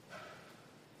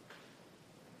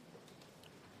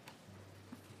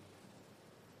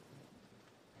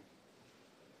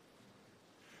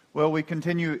Well, we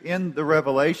continue in the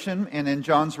Revelation, and in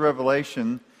John's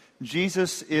Revelation,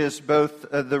 Jesus is both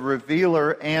the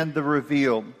revealer and the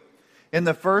revealed. In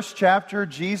the first chapter,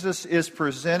 Jesus is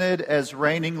presented as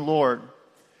reigning Lord.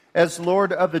 As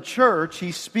Lord of the church,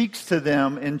 he speaks to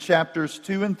them in chapters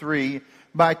 2 and 3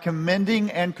 by commending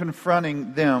and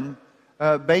confronting them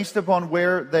based upon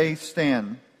where they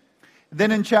stand.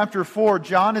 Then in chapter 4,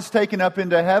 John is taken up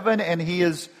into heaven, and he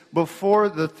is before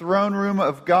the throne room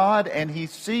of God, and he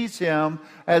sees him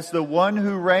as the one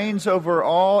who reigns over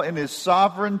all in his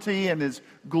sovereignty and his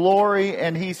glory,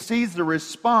 and he sees the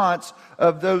response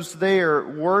of those there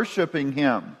worshiping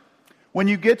him. When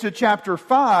you get to chapter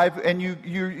 5 and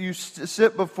you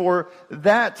sit before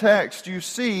that text, you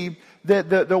see that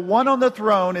the one on the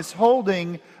throne is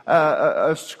holding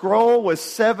a scroll with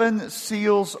 7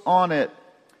 seals on it.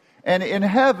 And in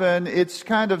heaven, it's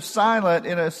kind of silent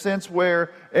in a sense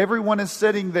where everyone is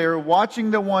sitting there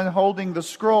watching the one holding the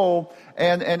scroll,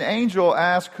 and an angel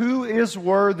asks, "Who is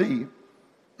worthy?"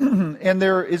 And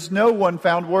there is no one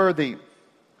found worthy.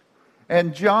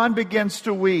 And John begins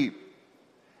to weep.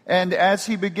 And as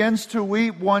he begins to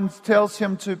weep, one tells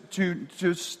him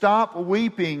to stop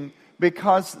weeping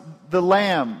because the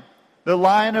Lamb, the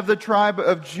Lion of the tribe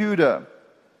of Judah,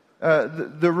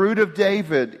 the root of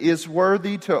David, is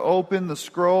worthy to open the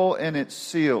scroll and its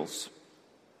seals.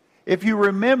 If you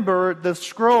remember, the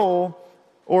scroll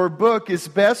or book is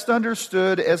best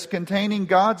understood as containing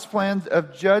God's plan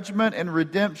of judgment and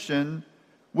redemption,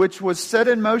 which was set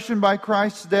in motion by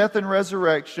Christ's death and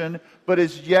resurrection, but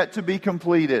is yet to be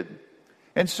completed.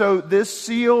 And so this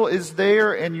seal is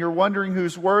there, and you're wondering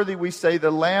who's worthy. We say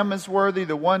the Lamb is worthy,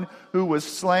 the one who was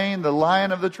slain, the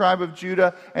Lion of the tribe of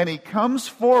Judah. And he comes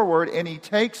forward and he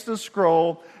takes the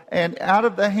scroll and out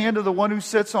of the hand of the one who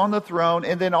sits on the throne,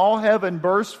 and then all heaven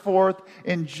bursts forth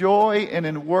in joy and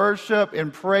in worship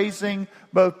and praising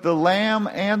both the Lamb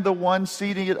and the one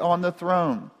seated on the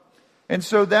throne. And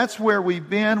so that's where we've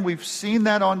been. We've seen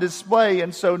that on display.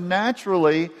 And so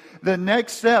naturally, the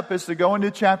next step is to go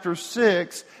into chapter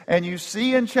 6. And you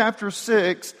see in chapter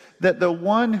 6 that the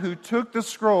one who took the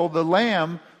scroll, the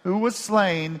Lamb who was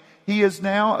slain, he is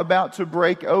now about to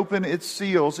break open its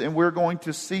seals. And we're going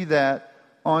to see that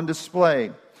on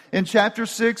display. In chapter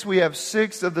 6, we have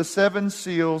 6 of the 7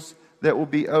 seals that will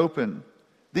be opened.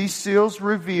 These seals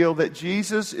reveal that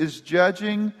Jesus is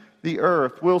judging the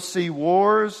earth. We'll see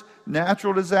wars,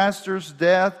 natural disasters,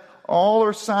 death. All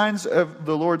are signs of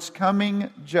the Lord's coming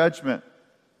judgment.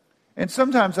 And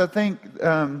sometimes I think,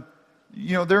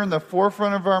 they're in the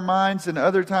forefront of our minds, and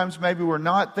other times maybe we're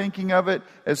not thinking of it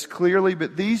as clearly.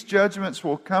 But these judgments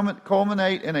will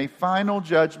culminate in a final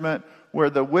judgment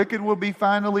where the wicked will be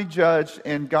finally judged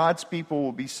and God's people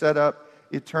will be set up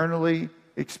eternally,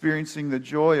 experiencing the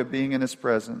joy of being in His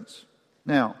presence.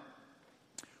 Now,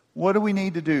 what do we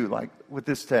need to do with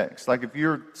this text? If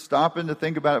you're stopping to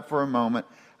think about it for a moment,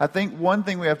 I think one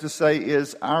thing we have to say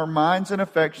is our minds and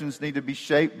affections need to be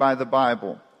shaped by the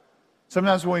Bible.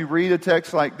 Sometimes when we read a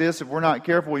text like this, if we're not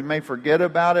careful, we may forget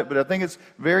about it, but I think it's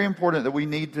very important that we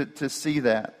need to see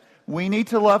that. We need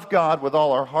to love God with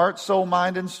all our heart, soul,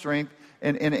 mind, and strength,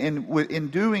 and in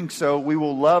doing so, we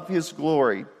will love His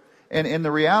glory. And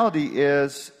the reality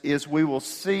is we will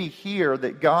see here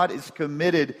that God is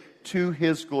committed to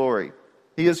His glory.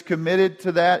 He is committed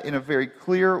to that in a very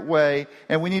clear way,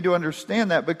 and we need to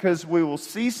understand that because we will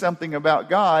see something about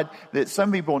God that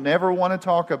some people never want to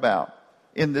talk about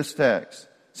in this text.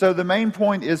 So the main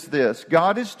point is this: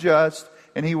 God is just,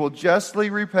 and He will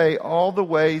justly repay all the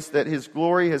ways that His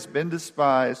glory has been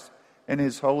despised and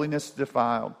His holiness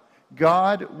defiled.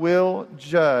 God will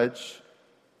judge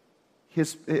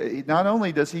not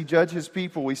only does He judge His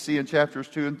people, we see in chapters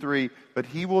 2 and 3, but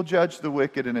He will judge the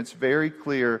wicked, and it's very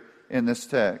clear in this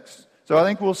text. So I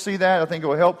think we'll see that. I think it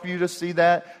will help you to see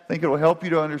that. I think it will help you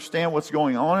to understand what's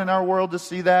going on in our world to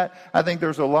see that. I think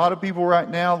there's a lot of people right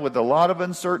now with a lot of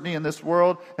uncertainty in this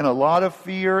world and a lot of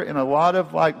fear and a lot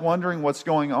of wondering what's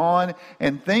going on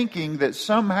and thinking that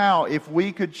somehow if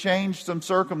we could change some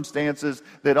circumstances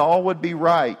that all would be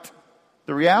right.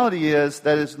 The reality is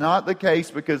that is not the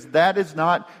case because that is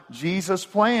not Jesus'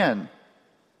 plan.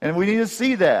 And we need to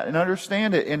see that and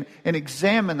understand it and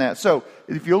examine that. So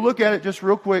if you'll look at it just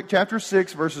real quick, chapter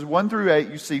 6, verses 1 through 8,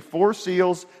 you see 4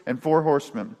 seals and 4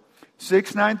 horsemen.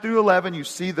 6, 9 through 11, you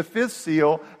see the 5th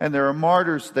seal, and there are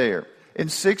martyrs there. In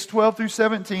 6, 12 through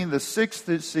 17, the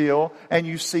 6th seal, and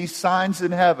you see signs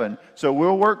in heaven. So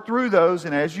we'll work through those,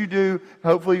 and as you do,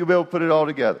 hopefully you'll be able to put it all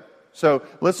together. So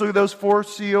let's look at those 4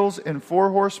 seals and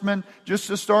 4 horsemen. Just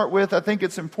to start with, I think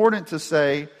it's important to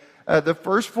say the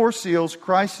first 4 seals,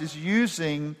 Christ is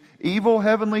using evil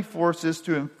heavenly forces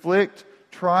to inflict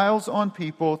trials on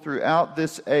people throughout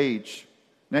this age.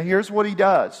 Now here's what he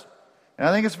does. And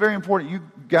I think it's very important.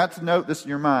 You've got to note this in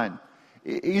your mind.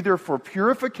 Either for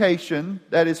purification,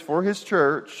 that is for his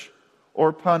church,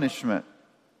 or punishment.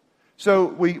 So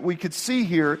we could see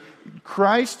here,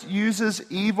 Christ uses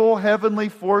evil heavenly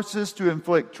forces to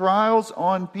inflict trials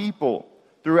on people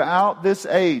throughout this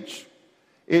age.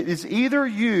 It is either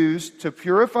used to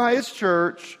purify his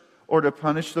church or to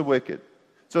punish the wicked.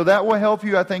 So that will help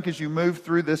you, I think, as you move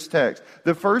through this text.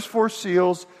 The first 4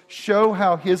 seals show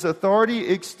how his authority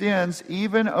extends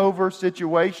even over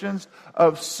situations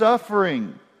of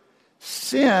suffering,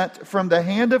 sent from the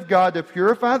hand of God to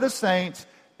purify the saints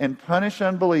and punish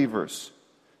unbelievers.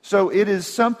 So it is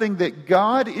something that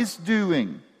God is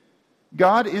doing.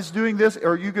 God is doing this,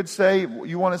 or you could say,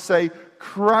 you want to say,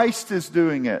 Christ is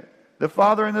doing it. The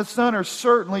Father and the Son are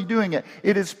certainly doing it.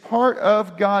 It is part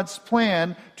of God's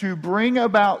plan to bring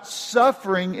about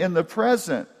suffering in the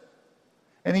present.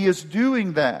 And He is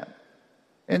doing that.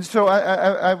 And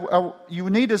so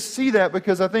you need to see that,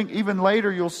 because I think even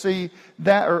later you'll see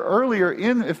that, or earlier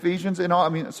in Ephesians, in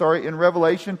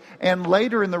Revelation, and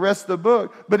later in the rest of the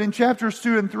book. But in chapters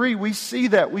 2 and 3, we see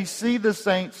that. We see the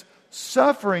saints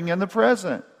suffering in the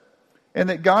present, and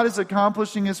that God is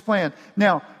accomplishing His plan.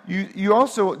 Now, you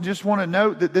also just want to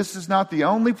note that this is not the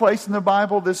only place in the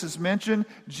Bible this is mentioned.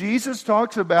 Jesus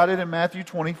talks about it in Matthew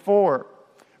 24.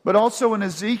 But also in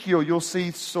Ezekiel, you'll see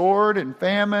sword and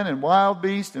famine and wild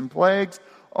beast and plagues.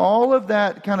 All of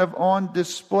that kind of on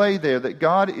display there, that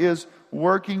God is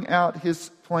working out His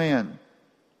plan.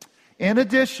 In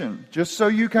addition, just so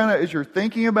you kind of, as you're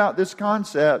thinking about this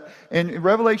concept, in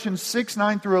Revelation 6,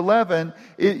 9 through 11,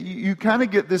 you kind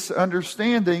of get this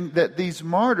understanding that these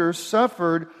martyrs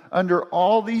suffered under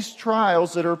all these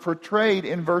trials that are portrayed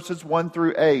in verses 1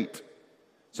 through 8.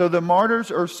 So the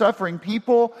martyrs are suffering.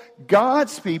 People,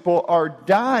 God's people, are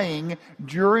dying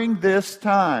during this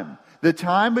time. The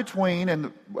time between,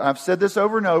 and I've said this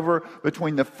over and over,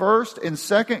 between the first and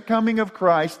second coming of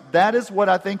Christ, that is what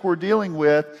I think we're dealing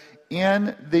with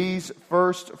in these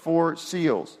first 4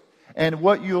 seals. And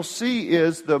what you'll see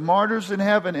is the martyrs in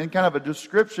heaven, and kind of a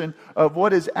description of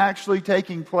what is actually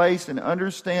taking place, and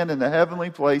understand in the heavenly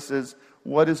places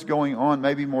what is going on,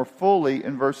 maybe more fully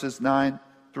in verses 9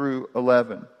 through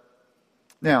 11.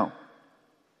 Now,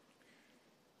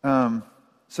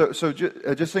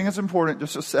 just think it's important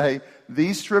just to say,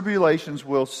 these tribulations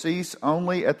will cease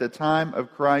only at the time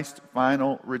of Christ's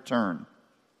final return.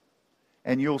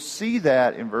 And you'll see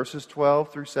that in verses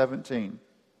 12 through 17.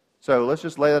 So let's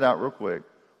just lay that out real quick.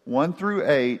 1 through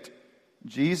 8,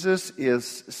 Jesus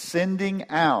is sending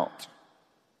out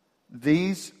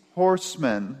these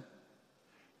horsemen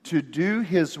to do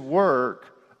His work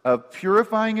of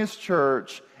purifying His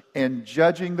church and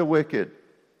judging the wicked.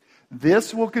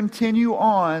 This will continue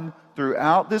on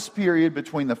throughout this period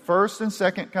between the first and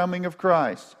second coming of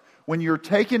Christ. When you're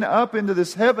taken up into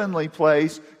this heavenly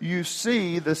place, you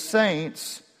see the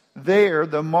saints there,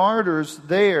 the martyrs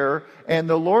there, and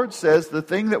the Lord says the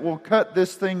thing that will cut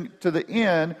this thing to the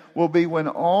end will be when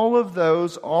all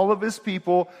of His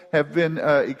people have been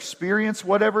experienced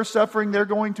whatever suffering they're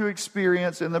going to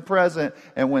experience in the present.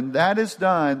 And when that is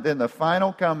done, then the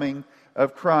final coming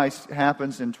of Christ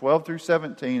happens in 12 through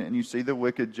 17, and you see the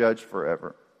wicked judged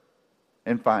forever.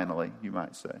 And finally, you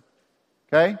might say.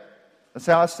 Okay? That's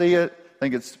how I see it. I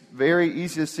think it's very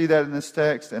easy to see that in this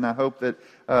text, and I hope that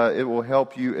it will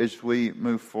help you as we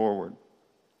move forward.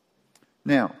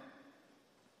 Now,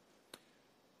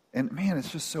 and man,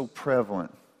 it's just so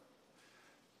prevalent.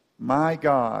 My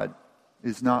God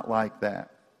is not like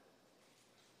that.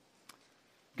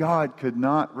 God could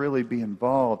not really be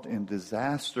involved in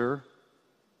disaster.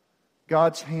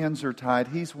 God's hands are tied.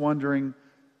 He's wondering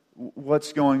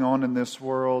what's going on in this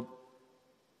world.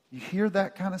 You hear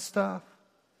that kind of stuff?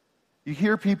 You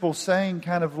hear people saying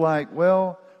kind of like,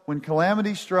 well, when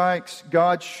calamity strikes,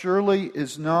 God surely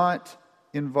is not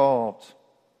involved.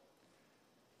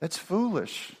 That's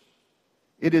foolish.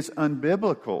 It is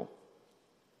unbiblical.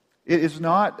 It is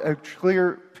not a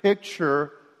clear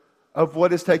picture of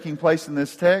what is taking place in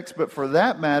this text, but for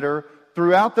that matter,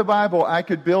 throughout the Bible, I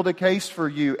could build a case for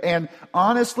you. And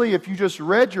honestly, if you just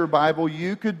read your Bible,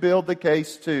 you could build the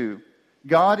case too.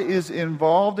 God is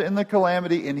involved in the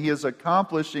calamity, and He is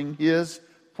accomplishing His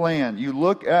plan. You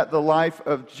look at the life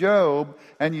of Job,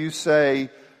 and you say,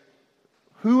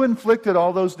 who inflicted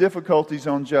all those difficulties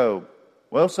on Job?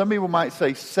 Well, some people might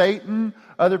say Satan.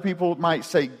 Other people might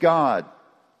say God.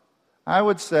 I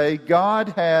would say God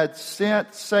had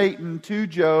sent Satan to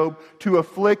Job to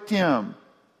afflict him.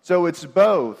 So it's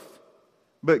both.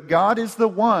 But God is the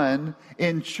one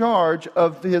in charge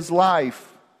of his life.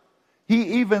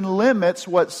 He even limits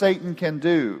what Satan can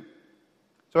do.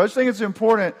 So I just think it's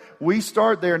important we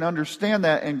start there and understand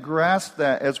that and grasp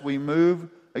that as we move,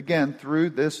 again, through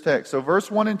this text. So verse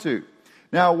 1 and 2.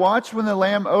 Now watch when the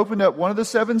Lamb opened up one of the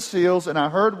 7 seals, and I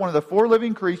heard one of the 4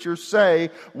 living creatures say,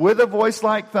 with a voice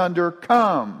like thunder,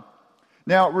 "Come."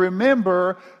 Now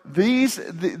remember,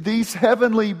 these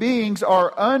heavenly beings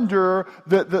are under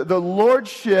the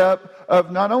lordship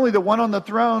of not only the one on the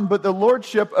throne, but the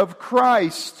lordship of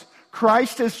Christ.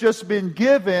 Christ has just been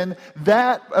given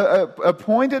that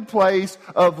appointed place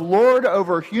of Lord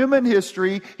over human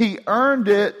history. He earned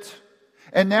it,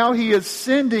 and now He is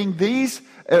sending these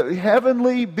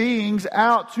heavenly beings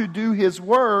out to do His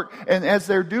work. And as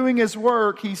they're doing His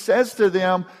work, He says to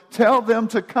them, tell them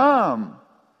to come.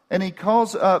 And He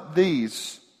calls up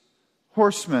these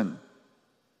horsemen.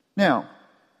 Now,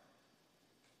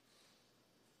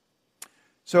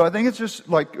 so I think it's just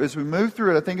like, as we move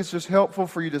through it, I think it's just helpful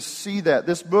for you to see that.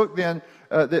 This book then,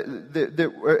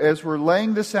 as we're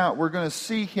laying this out, we're going to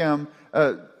see Him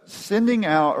sending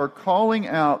out or calling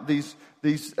out these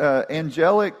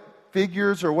angelic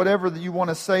figures, or whatever that you want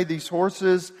to say these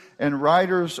horses and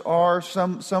riders are,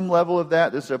 some level of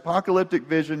that. This apocalyptic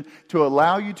vision to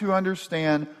allow you to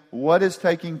understand what is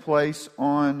taking place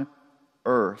on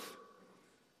earth.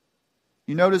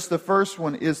 You notice the first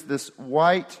one is this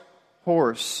white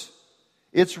horse.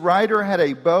 Its rider had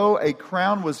a bow, a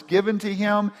crown was given to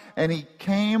him, and he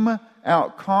came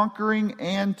out conquering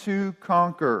and to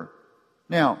conquer.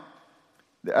 Now,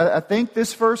 I think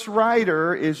this first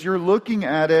rider, as you're looking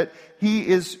at it,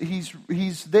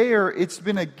 he's there. It's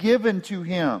been a given to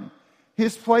him.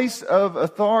 His place of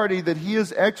authority that he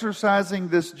is exercising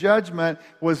this judgment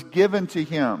was given to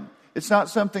him. It's not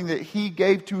something that he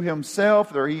gave to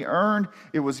himself or he earned.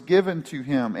 It was given to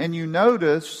him. And you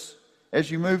notice,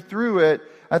 as you move through it,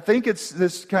 I think it's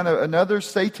this kind of another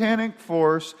satanic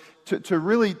force to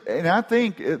really, and I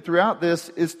think throughout this,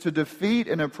 is to defeat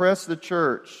and oppress the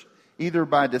church, either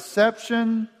by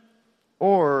deception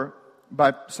or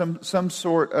by some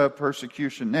sort of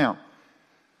persecution. Now,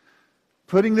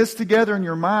 putting this together in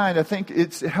your mind, I think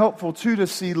it's helpful too to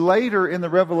see later in the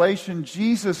Revelation,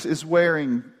 Jesus is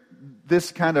wearing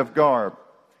this kind of garb.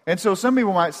 And so some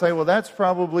people might say, well, that's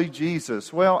probably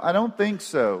Jesus. Well, I don't think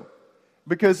so.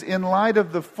 Because in light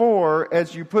of the 4,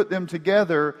 as you put them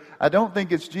together, I don't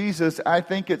think it's Jesus. I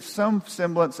think it's some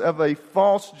semblance of a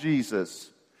false Jesus,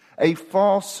 a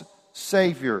false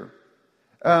Savior.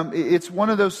 It's one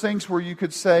of those things where you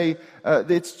could say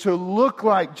it's to look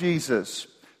like Jesus,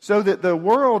 so that the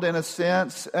world, in a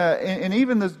sense, and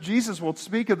even Jesus will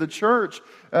speak of the church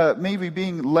maybe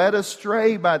being led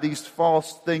astray by these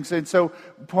false things. And so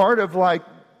part of like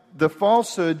the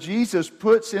falsehood Jesus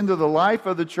puts into the life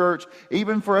of the church,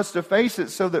 even for us to face it,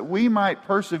 so that we might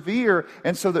persevere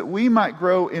and so that we might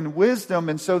grow in wisdom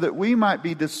and so that we might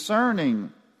be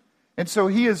discerning. And so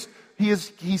he's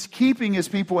keeping His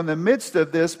people in the midst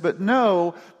of this, but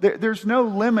no, there's no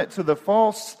limit to the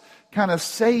false kind of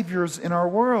saviors in our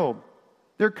world.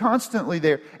 They're constantly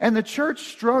there. And the church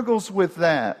struggles with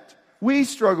that. We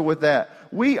struggle with that.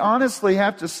 We honestly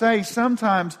have to say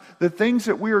sometimes the things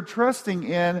that we are trusting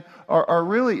in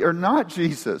are not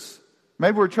Jesus.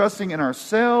 Maybe we're trusting in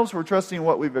ourselves, we're trusting in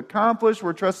what we've accomplished,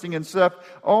 we're trusting in stuff,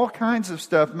 all kinds of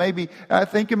stuff. Maybe I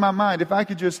think in my mind, if I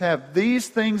could just have these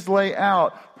things lay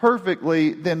out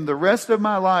perfectly, then the rest of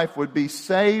my life would be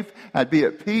safe, I'd be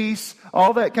at peace,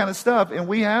 all that kind of stuff. And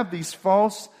we have these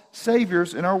false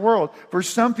saviors in our world. For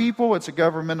some people, it's a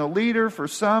governmental leader. For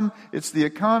some, it's the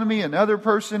economy. Another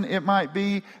person, it might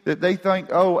be that they think,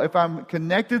 oh, if I'm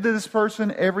connected to this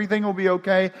person, everything will be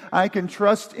okay. I can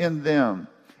trust in them.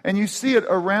 And you see it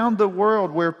around the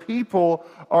world where people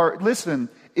are, listen,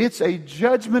 it's a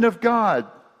judgment of God.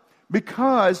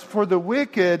 Because for the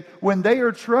wicked, when they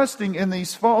are trusting in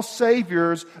these false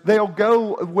saviors, they'll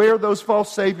go where those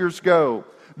false saviors go.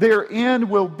 Their end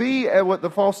will be at what the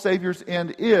false savior's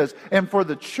end is. And for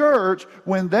the church,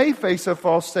 when they face a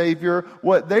false savior,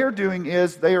 what they're doing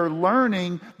is they are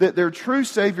learning that their true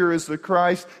savior is the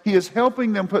Christ. He is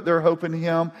helping them put their hope in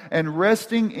Him and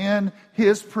resting in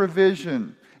His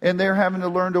provision. And they're having to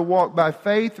learn to walk by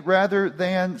faith rather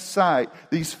than sight.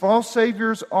 These false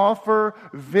saviors offer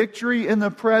victory in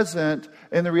the present,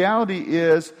 and the reality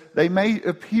is they may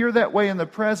appear that way in the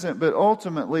present, but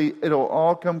ultimately it'll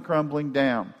all come crumbling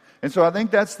down. And so I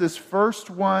think that's this first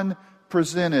one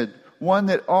presented, one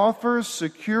that offers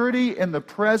security in the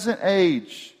present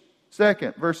age.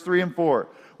 Second, verse 3 and 4.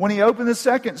 When He opened the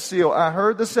second seal, I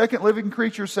heard the second living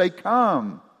creature say,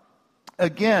 "Come."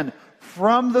 Again,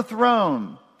 from the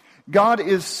throne, God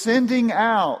is sending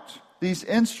out these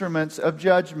instruments of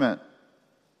judgment.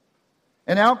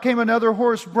 And out came another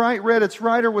horse, bright red. Its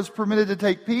rider was permitted to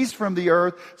take peace from the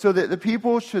earth, so that the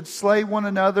people should slay one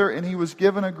another, and he was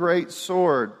given a great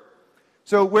sword.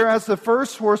 So whereas the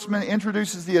first horseman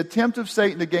introduces the attempt of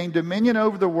Satan to gain dominion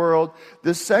over the world,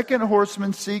 the second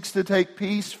horseman seeks to take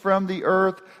peace from the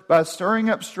earth by stirring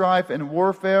up strife and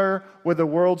warfare with the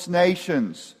world's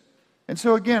nations. And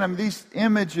so again, these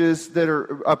images that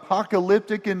are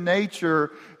apocalyptic in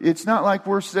nature, it's not like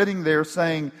we're sitting there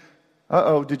saying,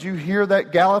 uh-oh, did you hear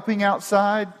that galloping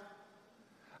outside?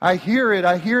 I hear it.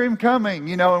 I hear him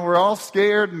coming, and we're all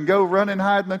scared and go run and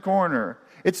hide in the corner.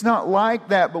 It's not like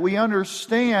that, but we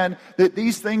understand that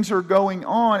these things are going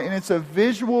on, and it's a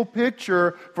visual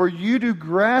picture for you to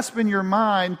grasp in your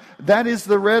mind. That is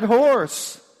the red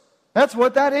horse. That's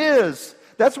what that is.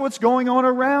 That's what's going on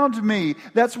around me.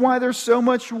 That's why there's so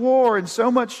much war and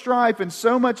so much strife and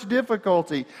so much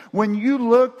difficulty. When you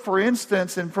look, for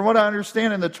instance, and from what I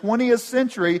understand, in the 20th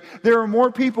century, there are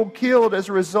more people killed as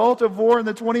a result of war in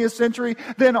the 20th century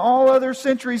than all other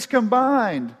centuries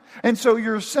combined. And so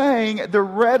you're saying the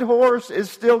red horse is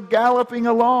still galloping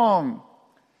along,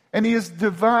 and he is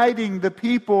dividing the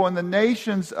people and the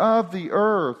nations of the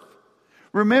earth.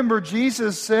 Remember,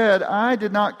 Jesus said, I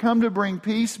did not come to bring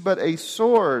peace, but a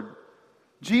sword.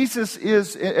 Jesus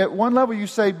is, at one level you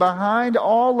say, behind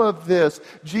all of this,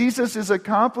 Jesus is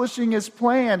accomplishing his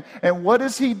plan. And what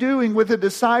is he doing with the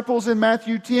disciples in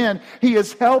Matthew 10? He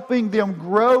is helping them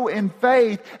grow in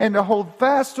faith and to hold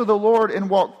fast to the Lord and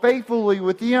walk faithfully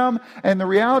with him. And the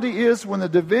reality is, when the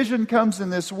division comes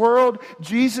in this world,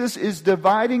 Jesus is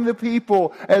dividing the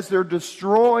people as they're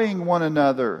destroying one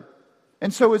another.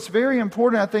 And so it's very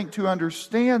important, I think, to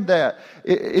understand that.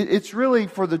 It's really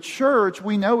for the church.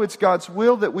 We know it's God's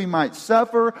will that we might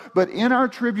suffer, but in our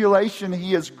tribulation,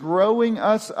 he is growing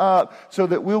us up so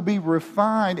that we'll be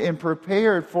refined and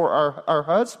prepared for our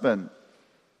husband.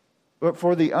 But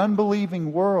for the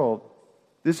unbelieving world,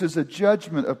 this is a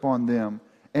judgment upon them.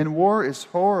 And war is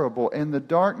horrible, and the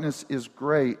darkness is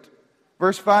great.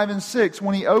 Verse 5 and 6,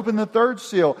 when he opened the third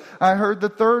seal, I heard the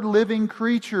third living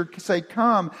creature say,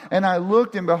 come. And I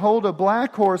looked, and behold, a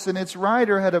black horse, and its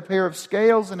rider had a pair of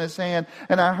scales in his hand.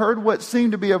 And I heard what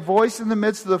seemed to be a voice in the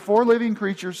midst of the four living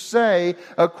creatures say,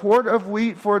 a quart of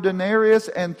wheat for a denarius,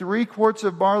 and 3 quarts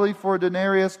of barley for a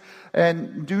denarius,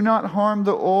 and do not harm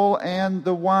the oil and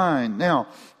the wine. Now,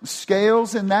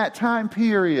 scales in that time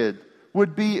period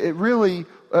would be really,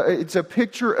 it's a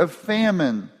picture of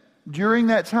famine. During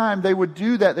that time, they would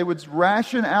do that. They would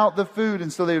ration out the food.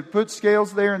 And so they would put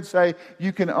scales there and say,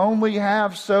 you can only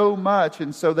have so much.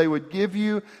 And so they would give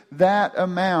you that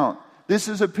amount. This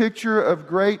is a picture of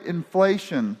great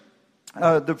inflation.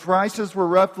 The prices were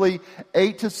roughly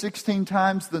 8 to 16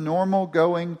 times the normal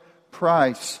going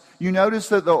price. You notice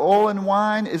that the oil and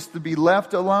wine is to be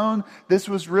left alone. This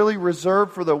was really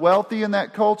reserved for the wealthy in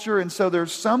that culture. And so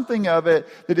there's something of it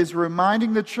that is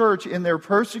reminding the church in their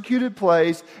persecuted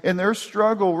place, in their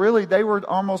struggle. Really, they were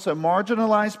almost a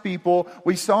marginalized people.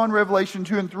 We saw in Revelation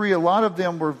 2 and 3, a lot of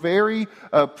them were very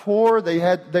poor.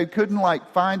 They couldn't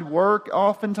find work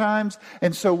oftentimes.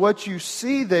 And so what you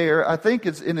see there, I think,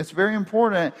 and it's very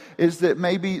important, is that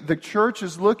maybe the church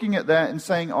is looking at that and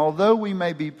saying, although we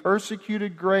may be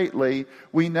persecuted greatly,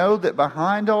 we know that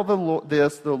behind all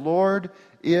this, the Lord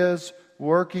is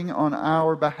working on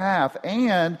our behalf.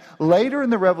 And later in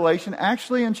the Revelation,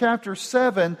 actually in chapter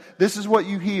 7, this is what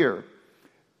you hear.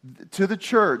 To the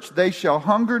church, they shall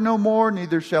hunger no more,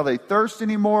 neither shall they thirst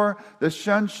anymore. The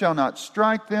sun shall not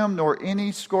strike them, nor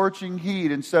any scorching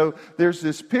heat. And so there's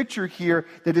this picture here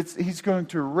that he's going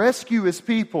to rescue his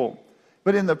people.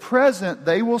 But in the present,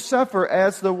 they will suffer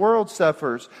as the world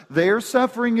suffers. Their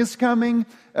suffering is coming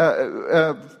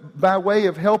by way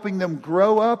of helping them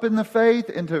grow up in the faith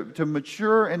and to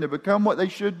mature and to become what they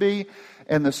should be.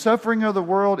 And the suffering of the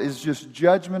world is just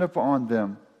judgment upon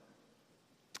them.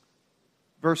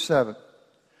 Verse 7.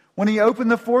 When he opened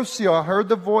the fourth seal, I heard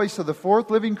the voice of the fourth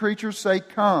living creature say,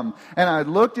 come. And I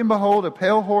looked, and behold, a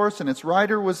pale horse, and its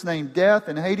rider was named Death,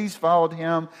 and Hades followed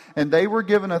him. And they were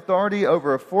given authority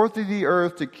over a fourth of the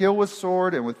earth to kill with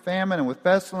sword, and with famine, and with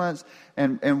pestilence,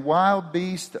 and wild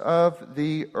beasts of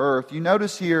the earth. You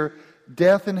notice here,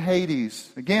 death and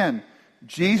Hades. Again,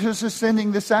 Jesus is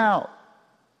sending this out.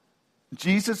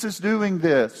 Jesus is doing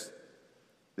this.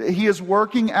 He is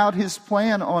working out his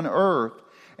plan on earth.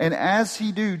 And as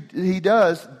he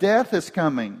does, death is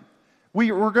coming.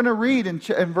 We're going to read in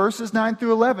verses 9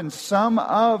 through 11, some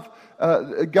of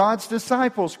God's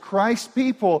disciples, Christ's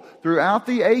people, throughout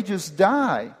the ages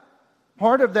die.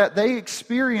 Part of that, they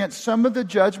experience some of the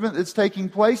judgment that's taking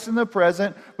place in the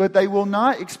present, but they will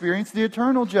not experience the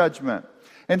eternal judgment.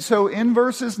 And so in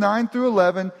verses 9 through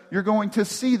 11, you're going to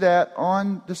see that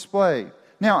on display.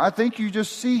 Now, I think you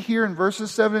just see here in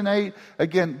verses 7 and 8,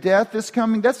 again, death is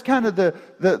coming. That's kind of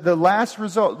the last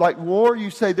result. Like war,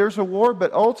 you say there's a war,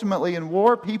 but ultimately in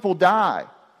war, people die.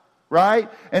 Right?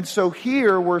 And so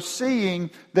here we're seeing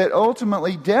that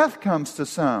ultimately death comes to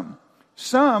some.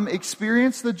 Some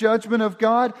experience the judgment of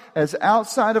God as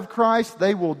outside of Christ.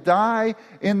 They will die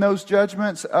in those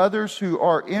judgments. Others who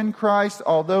are in Christ,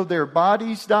 although their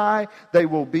bodies die, they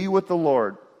will be with the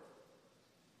Lord.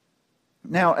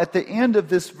 Now, at the end of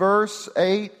this verse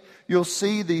 8, you'll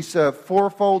see these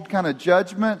fourfold kind of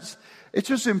judgments. It's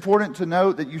just important to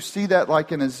note that you see that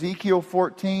like in Ezekiel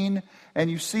 14, and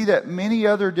you see that many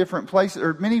other different places,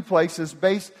 or many places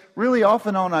based really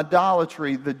often on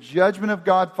idolatry, the judgment of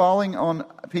God falling on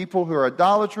people who are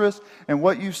idolatrous. And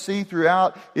what you see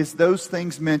throughout is those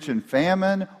things mentioned: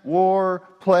 famine, war,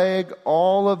 plague,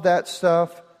 all of that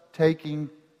stuff taking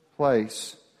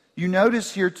place. You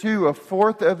notice here too, a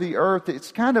fourth of the earth.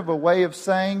 It's kind of a way of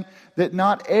saying that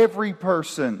not every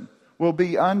person will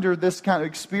be under this kind of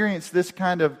experience, this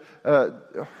kind of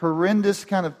horrendous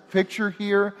kind of picture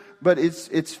here, but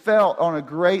it's felt on a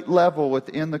great level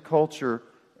within the culture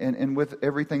and with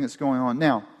everything that's going on.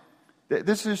 Now,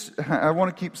 this is, I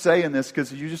want to keep saying this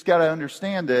because you just got to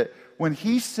understand it. When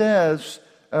he says,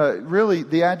 really,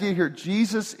 the idea here,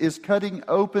 Jesus is cutting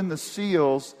open the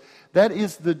seals, that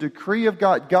is the decree of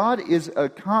God. God is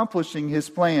accomplishing His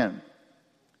plan.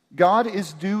 God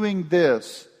is doing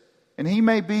this. And He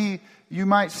may be, you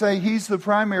might say, He's the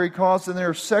primary cause, and there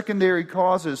are secondary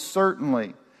causes,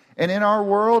 certainly. And in our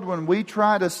world, when we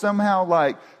try to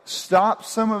somehow stop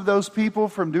some of those people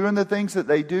from doing the things that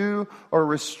they do or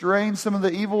restrain some of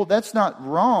the evil, that's not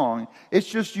wrong. It's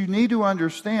just you need to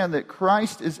understand that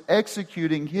Christ is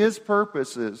executing His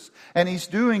purposes, and He's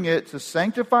doing it to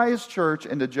sanctify His church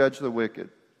and to judge the wicked.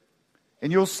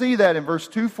 And you'll see that in verse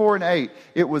 2, 4, and 8.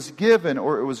 It was given,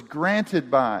 or it was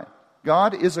granted by.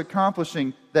 God is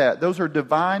accomplishing that. Those are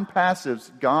divine passives.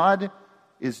 God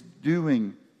is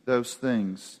doing those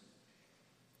things.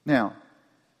 Now,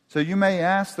 so you may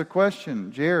ask the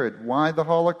question, Jared, why the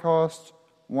Holocaust?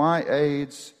 Why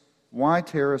AIDS? Why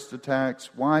terrorist attacks?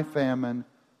 Why famine?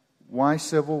 Why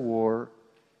civil war?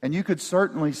 And you could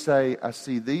certainly say, I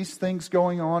see these things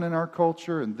going on in our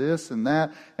culture, and this and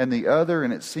that and the other,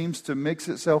 and it seems to mix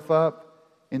itself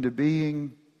up into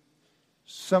being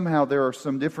somehow there are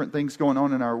some different things going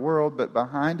on in our world, but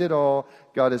behind it all,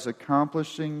 God is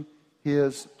accomplishing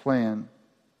His plan.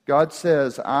 God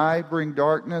says, I bring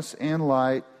darkness and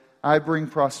light. I bring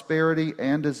prosperity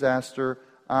and disaster.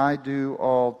 I do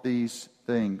all these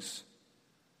things.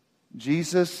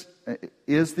 Jesus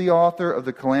is the author of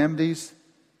the calamities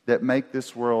that make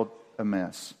this world a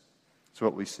mess. That's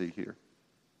what we see here.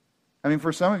 I mean,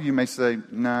 for some of you may say,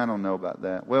 I don't know about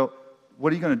that. Well,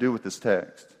 what are you going to do with this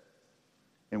text?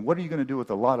 And what are you going to do with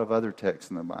a lot of other texts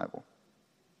in the Bible?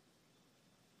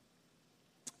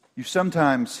 You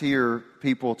sometimes hear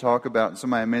people talk about, and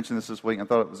somebody mentioned this week, and I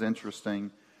thought it was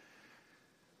interesting,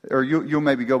 or you'll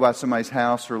maybe go by somebody's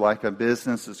house or like a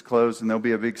business that's closed, and there'll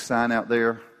be a big sign out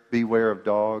there, beware of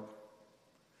dog.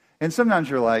 And sometimes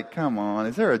you're like, come on,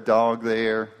 is there a dog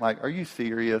there? Like, are you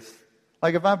serious?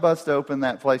 Like, if I bust open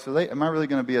that place, am I really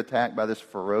going to be attacked by this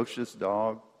ferocious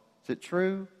dog? Is it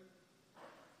true?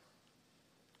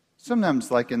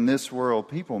 Sometimes, like in this world,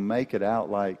 people make it out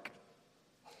like,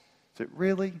 is it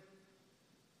really?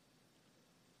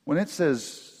 When it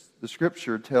says, the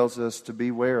Scripture tells us to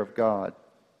beware of God,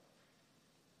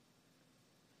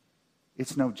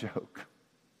 it's no joke.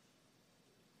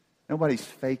 Nobody's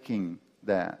faking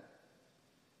that.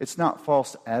 It's not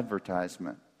false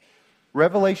advertisement.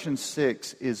 Revelation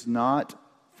 6 is not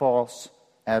false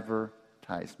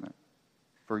advertisement.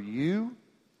 For you,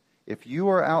 if you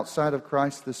are outside of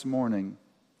Christ this morning,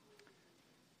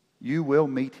 you will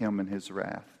meet Him in His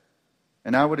wrath.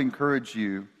 And I would encourage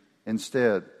you,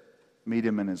 instead, meet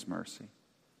Him in His mercy.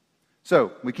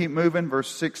 So, we keep moving. Verse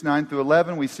 6, 9 through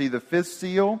 11, we see the fifth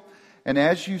seal. And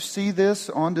as you see this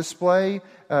on display,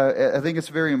 I think it's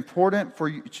very important for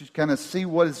you to kind of see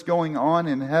what is going on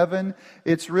in heaven.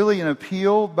 It's really an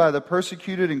appeal by the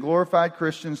persecuted and glorified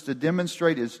Christians to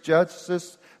demonstrate His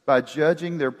justice by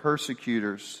judging their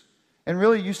persecutors. And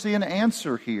really, you see an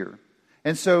answer here.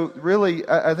 And so, really,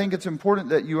 I think it's important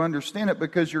that you understand it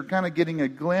because you're kind of getting a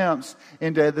glimpse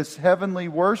into this heavenly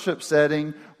worship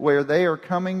setting where they are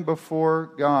coming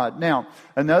before God. Now,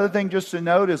 another thing just to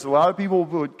note is a lot of people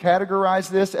would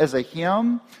categorize this as a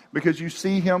hymn because you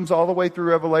see hymns all the way through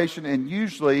Revelation, and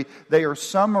usually they are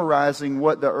summarizing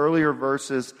what the earlier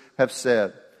verses have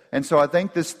said. And so I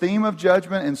think this theme of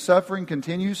judgment and suffering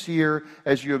continues here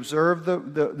as you observe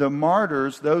the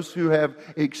martyrs, those who have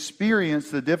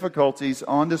experienced the difficulties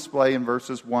on display in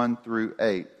verses 1 through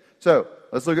 8. So,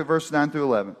 let's look at verses 9 through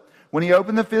 11. When he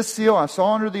opened the fifth seal, I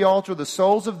saw under the altar the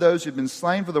souls of those who had been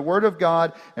slain for the word of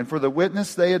God and for the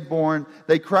witness they had borne.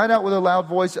 They cried out with a loud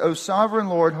voice, O sovereign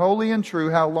Lord, holy and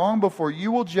true, how long before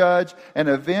you will judge and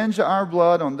avenge our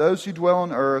blood on those who dwell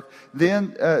on earth?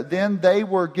 Then they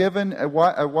were given a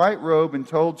white robe and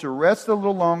told to rest a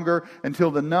little longer until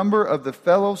the number of the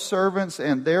fellow servants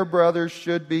and their brothers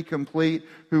should be complete,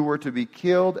 who were to be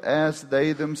killed as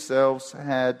they themselves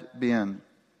had been.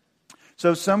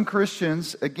 So some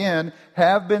Christians, again,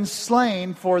 have been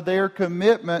slain for their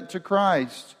commitment to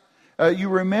Christ. You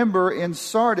remember in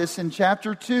Sardis in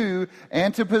chapter 2,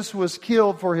 Antipas was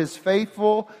killed for his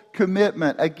faithful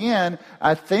commitment. Again,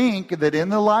 I think that in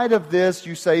the light of this,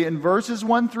 you say in verses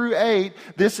 1 through 8,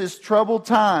 this is troubled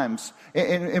times.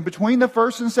 In between the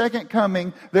first and second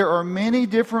coming, there are many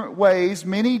different ways,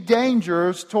 many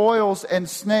dangers, toils, and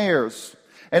snares.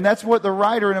 And that's what the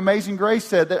writer in Amazing Grace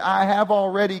said, that I have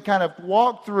already kind of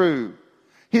walked through.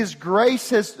 His grace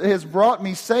has brought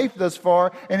me safe thus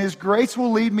far, and His grace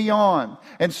will lead me on.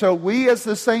 And so we as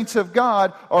the saints of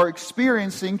God are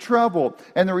experiencing trouble.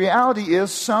 And the reality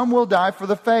is some will die for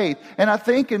the faith. And I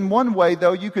think in one way,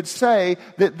 though, you could say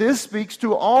that this speaks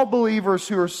to all believers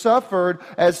who are suffered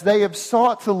as they have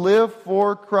sought to live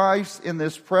for Christ in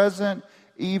this present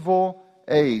evil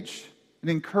age. It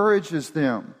encourages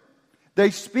them. They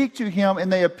speak to Him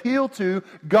and they appeal to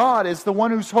God as the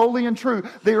one who's holy and true.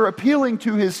 They are appealing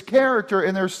to His character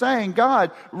and they're saying,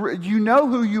 God, you know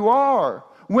who you are.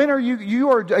 When are you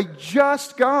are a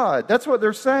just God. That's what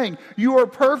they're saying. You are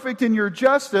perfect in your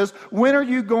justice. When are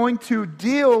you going to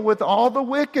deal with all the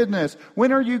wickedness?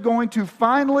 When are you going to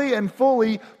finally and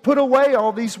fully put away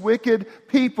all these wicked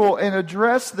people and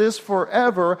address this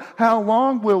forever? How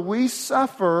long will we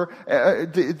suffer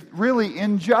really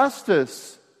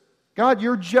injustice? God,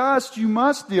 you're just. You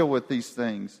must deal with these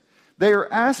things. They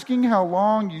are asking how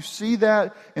long. You see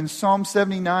that in Psalm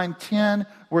 79:10,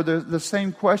 where the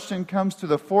same question comes to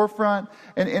the forefront.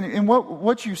 And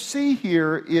what you see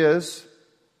here is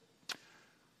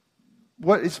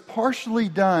what is partially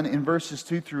done in verses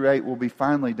 2 through 8 will be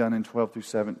finally done in 12 through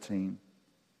 17.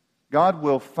 God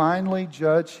will finally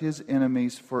judge His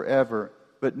enemies forever.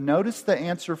 But notice the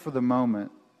answer for the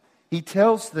moment. He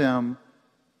tells them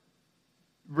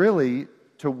really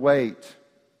to wait.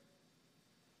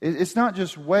 It's not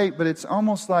just wait, but it's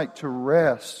almost like to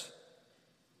rest.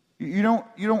 You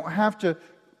don't have to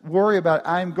worry about,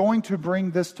 I'm going to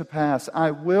bring this to pass.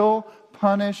 I will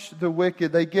punish the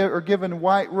wicked. They are given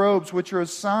white robes, which are a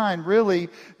sign, really,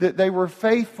 that they were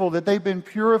faithful, that they've been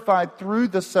purified through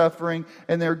the suffering,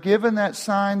 and they're given that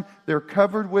sign, they're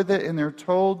covered with it, and they're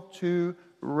told to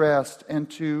rest and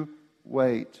to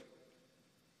wait.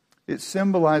 It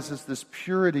symbolizes this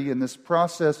purity and this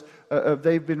process of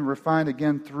they've been refined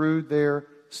again through their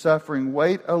suffering.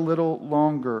 Wait a little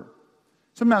longer.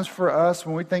 Sometimes for us,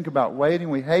 when we think about waiting,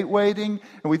 we hate waiting,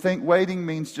 and we think waiting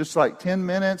means just like 10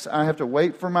 minutes, I have to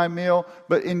wait for my meal.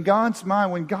 But in God's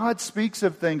mind, when God speaks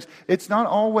of things, it's not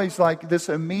always like this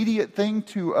immediate thing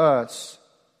to us.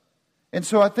 And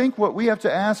so I think what we have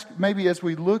to ask, maybe as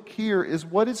we look here, is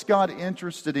what is God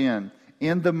interested in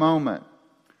the moment?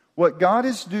 What God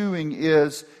is doing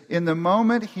is, in the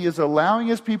moment, He is allowing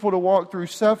His people to walk through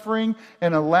suffering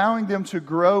and allowing them to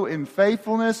grow in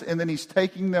faithfulness, and then He's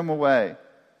taking them away.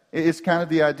 It's kind of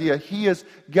the idea. He has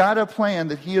got a plan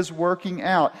that He is working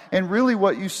out. And really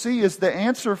what you see is the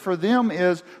answer for them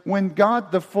is when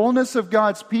God, the fullness of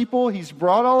God's people, He's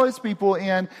brought all His people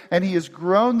in, and He has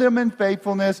grown them in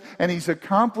faithfulness, and He's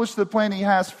accomplished the plan He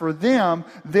has for them,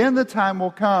 then the time will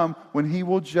come when He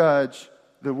will judge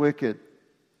the wicked.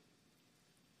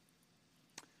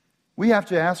 We have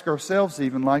to ask ourselves,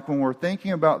 even like when we're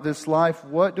thinking about this life,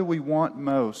 what do we want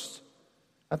most?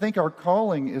 I think our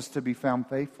calling is to be found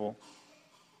faithful.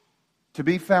 To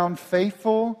be found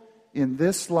faithful in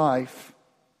this life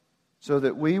so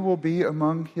that we will be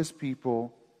among His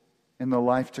people in the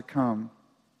life to come.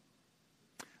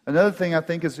 Another thing I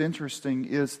think is interesting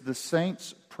is the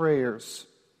saints' prayers.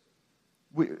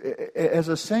 As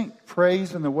a saint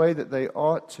prays in the way that they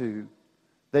ought to,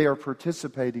 they are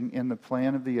participating in the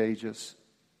plan of the ages.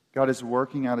 God is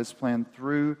working out His plan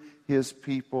through His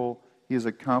people. He is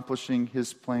accomplishing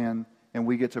His plan, and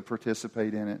we get to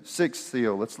participate in it. Sixth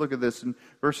seal. Let's look at this in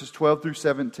verses 12 through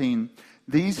 17.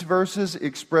 These verses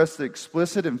express the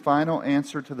explicit and final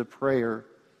answer to the prayer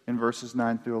in verses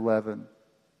 9 through 11.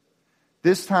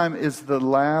 This time is the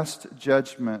last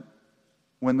judgment.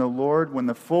 when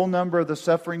the full number of the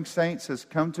suffering saints has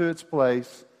come to its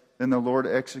place, then the Lord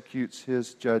executes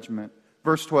His judgment.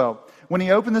 Verse 12, when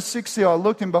He opened the sixth seal, I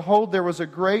looked, and behold, there was a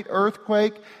great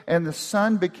earthquake, and the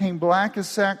sun became black as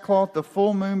sackcloth, the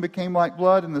full moon became like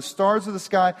blood, and the stars of the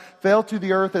sky fell to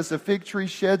the earth as the fig tree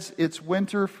sheds its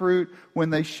winter fruit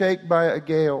when they shake by a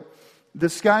gale. The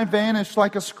sky vanished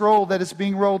like a scroll that is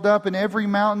being rolled up, and every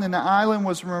mountain and the island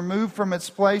was removed from its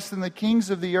place, and the kings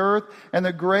of the earth, and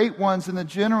the great ones, and the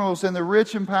generals, and the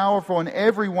rich and powerful, and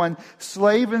everyone,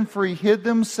 slave and free, hid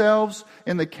themselves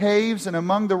in the caves and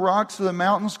among the rocks of the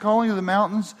mountains, calling to the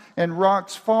mountains and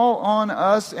rocks, fall on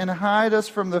us and hide us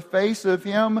from the face of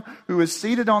Him who is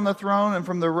seated on the throne and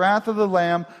from the wrath of the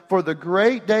Lamb, for the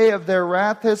great day of their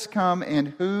wrath has come,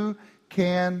 and who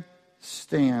can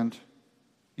stand?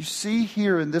 You see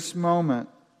here in this moment,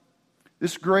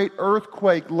 this great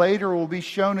earthquake later will be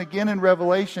shown again in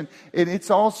Revelation, and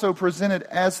it's also presented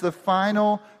as the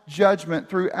final judgment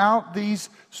throughout these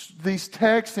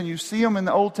texts, and you see them in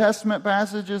the Old Testament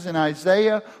passages in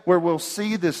Isaiah, where we'll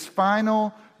see this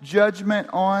final judgment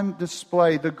on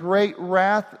display. The great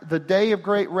wrath, the day of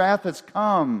great wrath has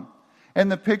come. And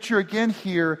the picture again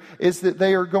here is that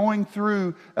they are going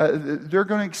through, they're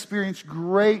going to experience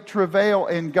great travail,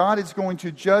 and God is going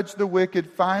to judge the wicked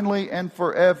finally and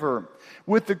forever.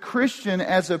 With the Christian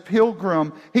as a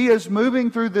pilgrim, he is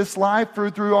moving through this life,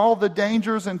 through all the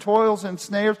dangers and toils and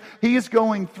snares. He is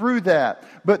going through that.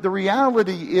 But the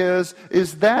reality is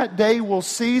that day will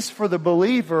cease for the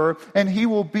believer, and he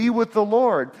will be with the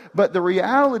Lord. But the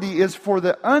reality is for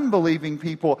the unbelieving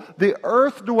people, the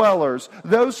earth dwellers,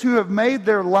 those who have made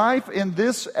their life in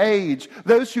this age,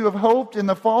 those who have hoped in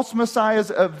the false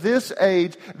messiahs of this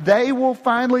age, they will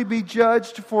finally be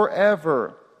judged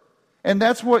forever. And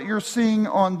that's what you're seeing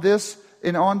on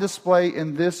display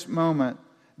in this moment.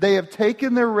 They have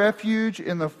taken their refuge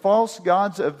in the false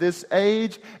gods of this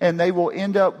age, and they will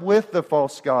end up with the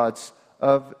false gods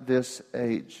of this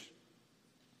age.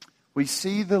 We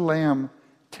see the Lamb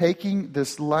taking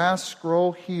this last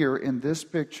scroll here in this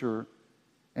picture,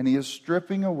 and He is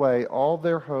stripping away all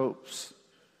their hopes.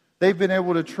 They've been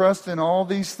able to trust in all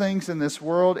these things in this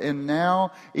world, and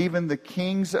now even the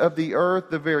kings of the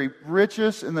earth, the very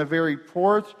richest and the very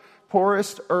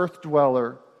poorest earth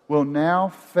dweller, will now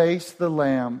face the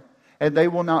Lamb. And they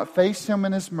will not face Him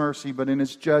in His mercy, but in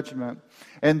His judgment.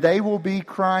 And they will be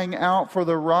crying out for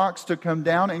the rocks to come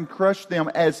down and crush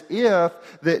them, as if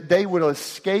that they would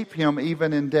escape Him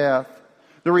even in death.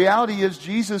 The reality is,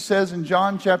 Jesus says in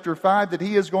John chapter 5 that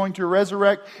He is going to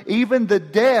resurrect even the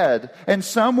dead. And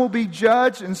some will be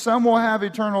judged and some will have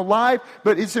eternal life.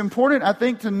 But it's important, I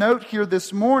think, to note here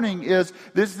this morning is,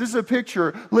 this is a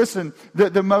picture. Listen,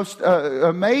 the most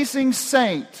amazing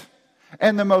saint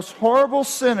and the most horrible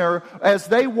sinner, as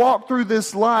they walk through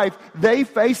this life, they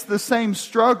face the same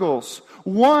struggles.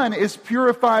 One is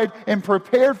purified and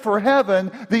prepared for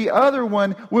heaven. The other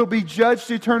one will be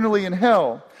judged eternally in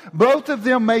hell. Both of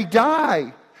them may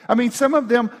die. I mean,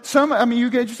 you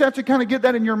just have to kind of get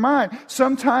that in your mind.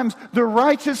 Sometimes the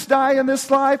righteous die in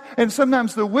this life, and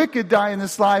sometimes the wicked die in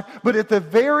this life. But at the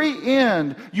very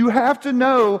end, you have to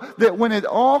know that when it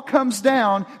all comes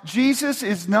down, Jesus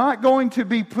is not going to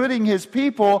be putting His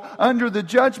people under the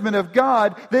judgment of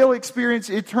God. They'll experience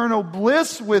eternal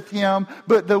bliss with Him,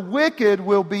 but the wicked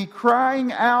will be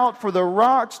crying out for the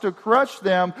rocks to crush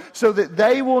them so that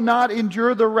they will not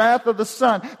endure the wrath of the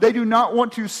Son. They do not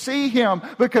want to see Him,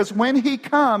 because when He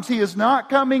comes, He is not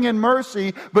coming in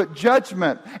mercy, but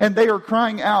judgment. And they are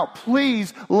crying out,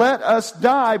 please let us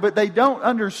die. But they don't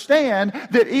understand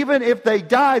that even if they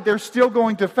die, they're still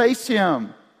going to face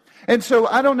Him. And so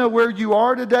I don't know where you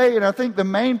are today, and I think the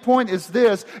main point is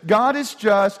this: God is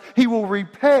just. He will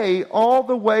repay all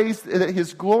the ways that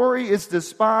His glory is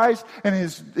despised and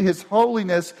His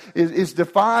holiness is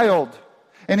defiled.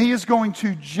 And He is going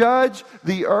to judge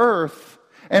the earth.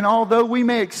 And although we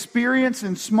may experience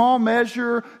in small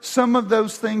measure some of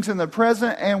those things in the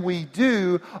present, and we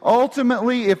do,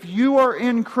 ultimately, if you are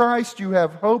in Christ, you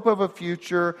have hope of a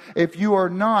future. If you are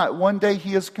not, one day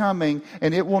He is coming,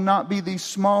 and it will not be these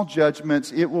small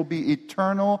judgments. It will be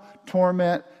eternal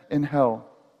torment in hell.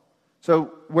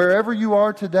 So wherever you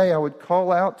are today, I would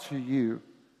call out to you,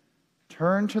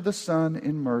 turn to the Son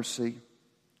in mercy,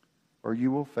 or you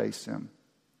will face Him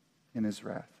in His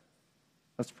wrath.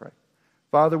 Let's pray.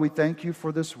 Father, we thank You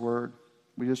for this word.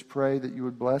 We just pray that You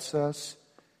would bless us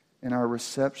in our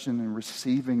reception and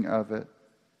receiving of it,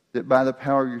 that by the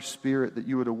power of Your Spirit, that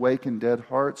You would awaken dead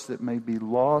hearts that may be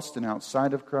lost and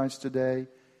outside of Christ today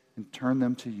and turn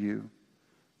them to You.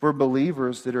 For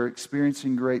believers that are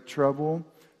experiencing great trouble,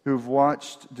 who've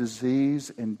watched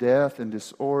disease and death and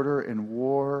disorder and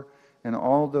war and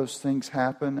all those things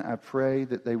happen, I pray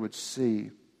that they would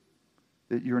see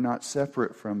that you're not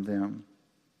separate from them,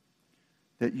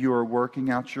 that you are working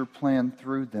out your plan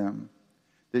through them,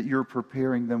 that you're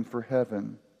preparing them for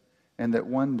heaven, and that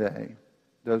one day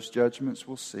those judgments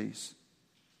will cease,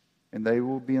 and they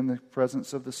will be in the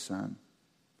presence of the Son,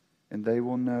 and they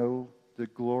will know the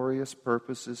glorious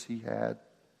purposes He had,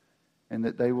 and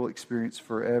that they will experience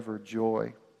forever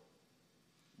joy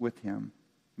with Him.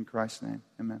 In Christ's name,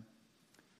 amen.